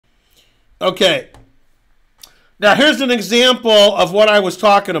Okay. Now, here's an example of what I was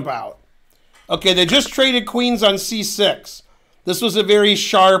talking about. Okay, they just traded queens on c6. This was a very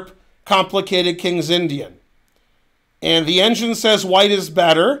sharp, complicated King's Indian. And the engine says white is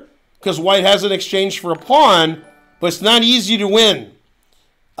better because white has an exchange for a pawn, but it's not easy to win.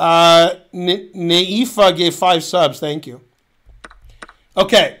 Naifa gave 5 subs. Thank you.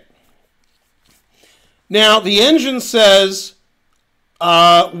 Okay. Now, the engine says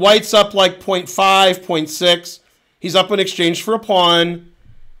white's up like 0.5, 0.6. He's up in exchange for a pawn.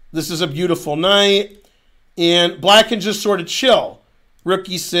 This is a beautiful night. And black can just sort of chill. Rook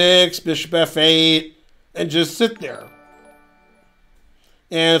e6, bishop f8, and just sit there.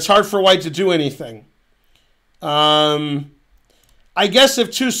 And it's hard for white to do anything. I guess if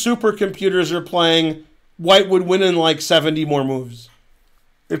 2 supercomputers are playing, white would win in like 70 more moves.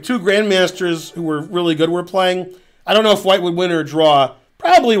 If 2 grandmasters who were really good were playing, I don't know if white would win or draw.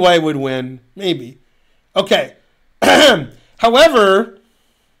 Probably white would win. Maybe. Okay. However,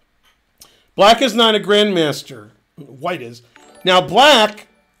 black is not a grandmaster. White is. Now, black,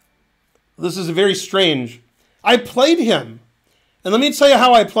 this is very strange. I played him. And let me tell you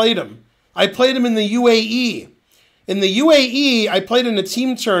how I played him. I played him in the UAE. In the UAE, I played in a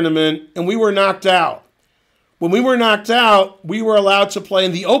team tournament, and we were knocked out. When we were knocked out, we were allowed to play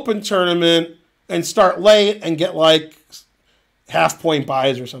in the open tournament and start late and get like half-point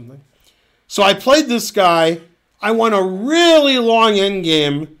buys or something. So I played this guy. I won a really long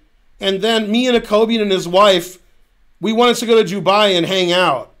endgame. And then me and Akobian and his wife, we wanted to go to Dubai and hang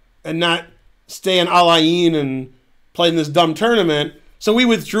out and not stay in Al Ain and play in this dumb tournament. So we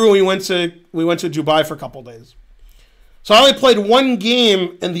withdrew and we went to Dubai for a couple days. So I only played 1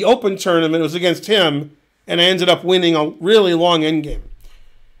 game in the open tournament. It was against him, and I ended up winning a really long endgame.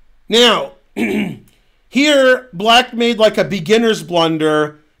 Now, here, black made like a beginner's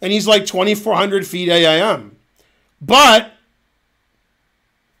blunder, and he's like 2,400 feet AIM. But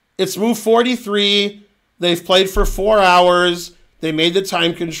it's move 43. They've played for 4 hours. They made the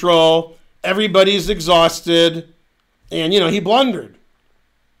time control. Everybody's exhausted. And, he blundered.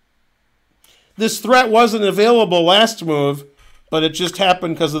 This threat wasn't available last move, but it just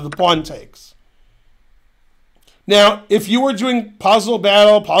happened because of the pawn takes. Now, if you were doing puzzle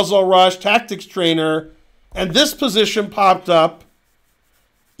battle, puzzle rush, tactics trainer, and this position popped up,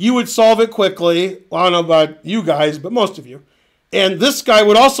 you would solve it quickly. Well, I don't know about you guys, but most of you. And this guy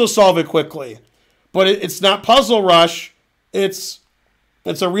would also solve it quickly. But it's not puzzle rush. It's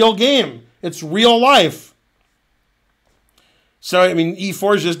a real game. It's real life. So, I mean,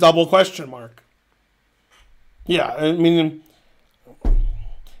 E4 is just double question mark. Yeah, I mean,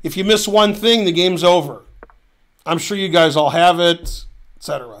 if you miss one thing, the game's over. I'm sure you guys all have it,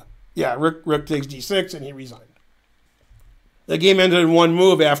 etc. Yeah, Rook takes D6, and he resigned. The game ended in 1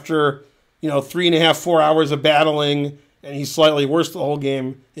 move after, 3.5, 4 hours of battling, and he's slightly worse the whole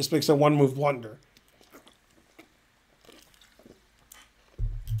game. He just makes a 1-move blunder.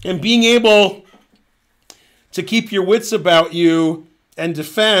 And being able to keep your wits about you and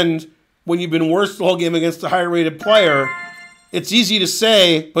defend when you've been worse the whole game against a higher rated player, it's easy to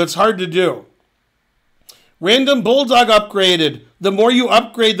say, but it's hard to do. Random Bulldog upgraded. The more you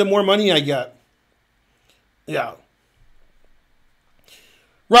upgrade, the more money I get. Yeah.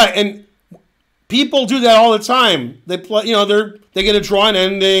 Right, and people do that all the time. They play, they get a draw and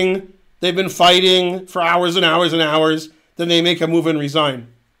ending. They've been fighting for hours and hours and hours. Then they make a move and resign.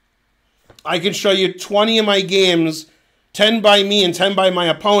 I can show you 20 of my games, 10 by me and 10 by my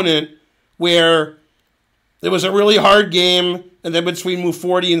opponent, where it was a really hard game, and then between move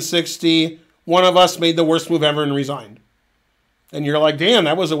 40 and 60, one of us made the worst move ever and resigned. And you're like, damn,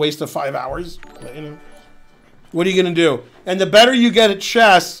 that was a waste of 5 hours. What are you going to do? And the better you get at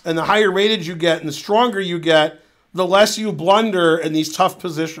chess, and the higher rated you get, and the stronger you get, the less you blunder in these tough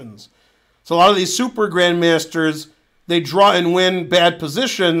positions. So a lot of these super grandmasters, they draw and win bad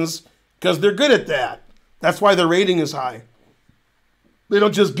positions because they're good at that. That's why their rating is high. They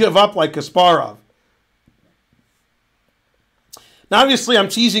don't just give up like Kasparov. Now, obviously, I'm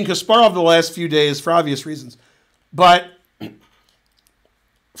teasing Kasparov the last few days for obvious reasons. But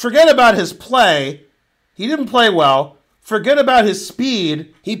forget about his play. He didn't play well. Forget about his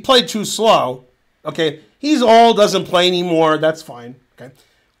speed. He played too slow. Okay, he's old, doesn't play anymore. That's fine. Okay,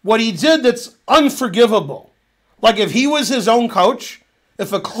 what he did that's unforgivable. Like if he was his own coach,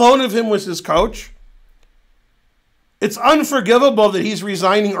 if a clone of him was his coach, it's unforgivable that he's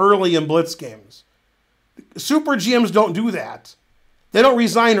resigning early in blitz games. Super GMs don't do that. They don't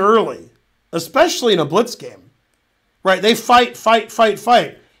resign early, especially in a blitz game. Right? They fight, fight, fight,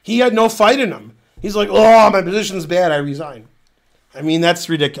 fight. He had no fight in him. He's like, oh, my position's bad, I resign. I mean, that's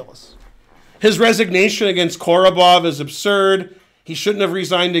ridiculous. His resignation against Korobov is absurd. He shouldn't have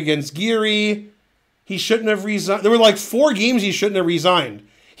resigned against Geary. He shouldn't have resigned. There were like 4 games he shouldn't have resigned.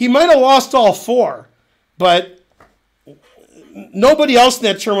 He might have lost all 4, but nobody else in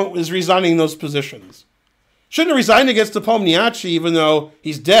that tournament was resigning those positions. Shouldn't have resigned against Nepomniachtchi, even though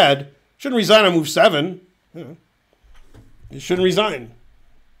he's dead. Shouldn't resign on move 7. You know. He shouldn't resign.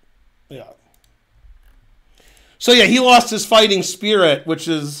 Yeah. So yeah, he lost his fighting spirit, which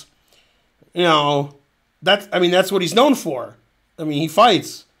is, you know, that's what he's known for. I mean, he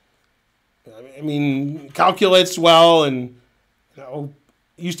fights. I mean, calculates well, and you know,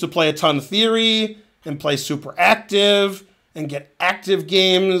 used to play a ton of theory and play super active and get active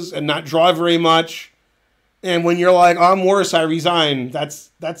games and not draw very much. And when you're like, oh, I'm worse, I resign. That's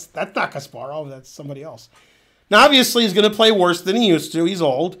not Kasparov. That's somebody else. Now, obviously, he's going to play worse than he used to. He's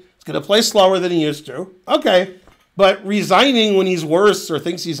old. He's going to play slower than he used to. Okay. But resigning when he's worse or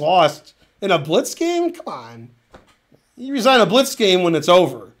thinks he's lost in a blitz game? Come on. You resign a blitz game when it's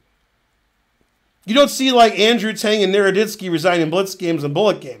over. You don't see like Andrew Tang and Naroditsky resigning blitz games and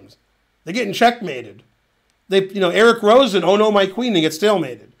bullet games. They're getting checkmated. Eric Rosen, oh no, my queen, they get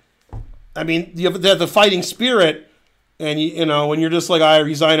stalemated. I mean, you have the fighting spirit, and when you're just like, I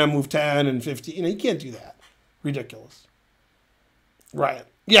resign on move 10 and 15, you can't do that. Ridiculous. Right.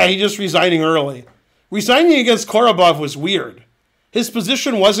 Yeah, he just resigning early. Resigning against Korobov was weird. His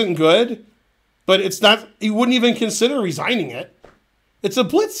position wasn't good, but it's not, he wouldn't even consider resigning it. It's a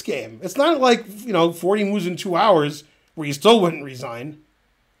blitz game. It's not like, 40 moves in 2 hours where you still wouldn't resign.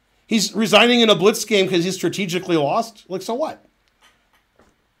 He's resigning in a blitz game because he's strategically lost. Like, so what?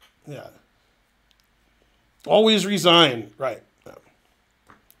 Yeah. Always resign. Right.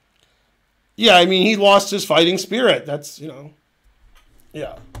 Yeah, I mean, he lost his fighting spirit. That's,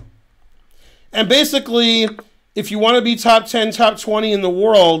 yeah. And basically, if you want to be top 10, top 20 in the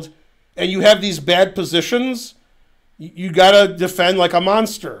world, and you have these bad positions, you got to defend like a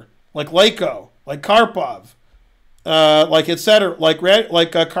monster, like Leko, like Karpov, like et cetera, like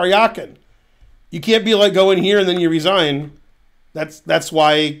Karyakin. You can't be like go in here and then you resign. That's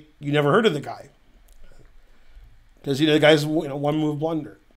why you never heard of the guy, because the guy's one move blunder.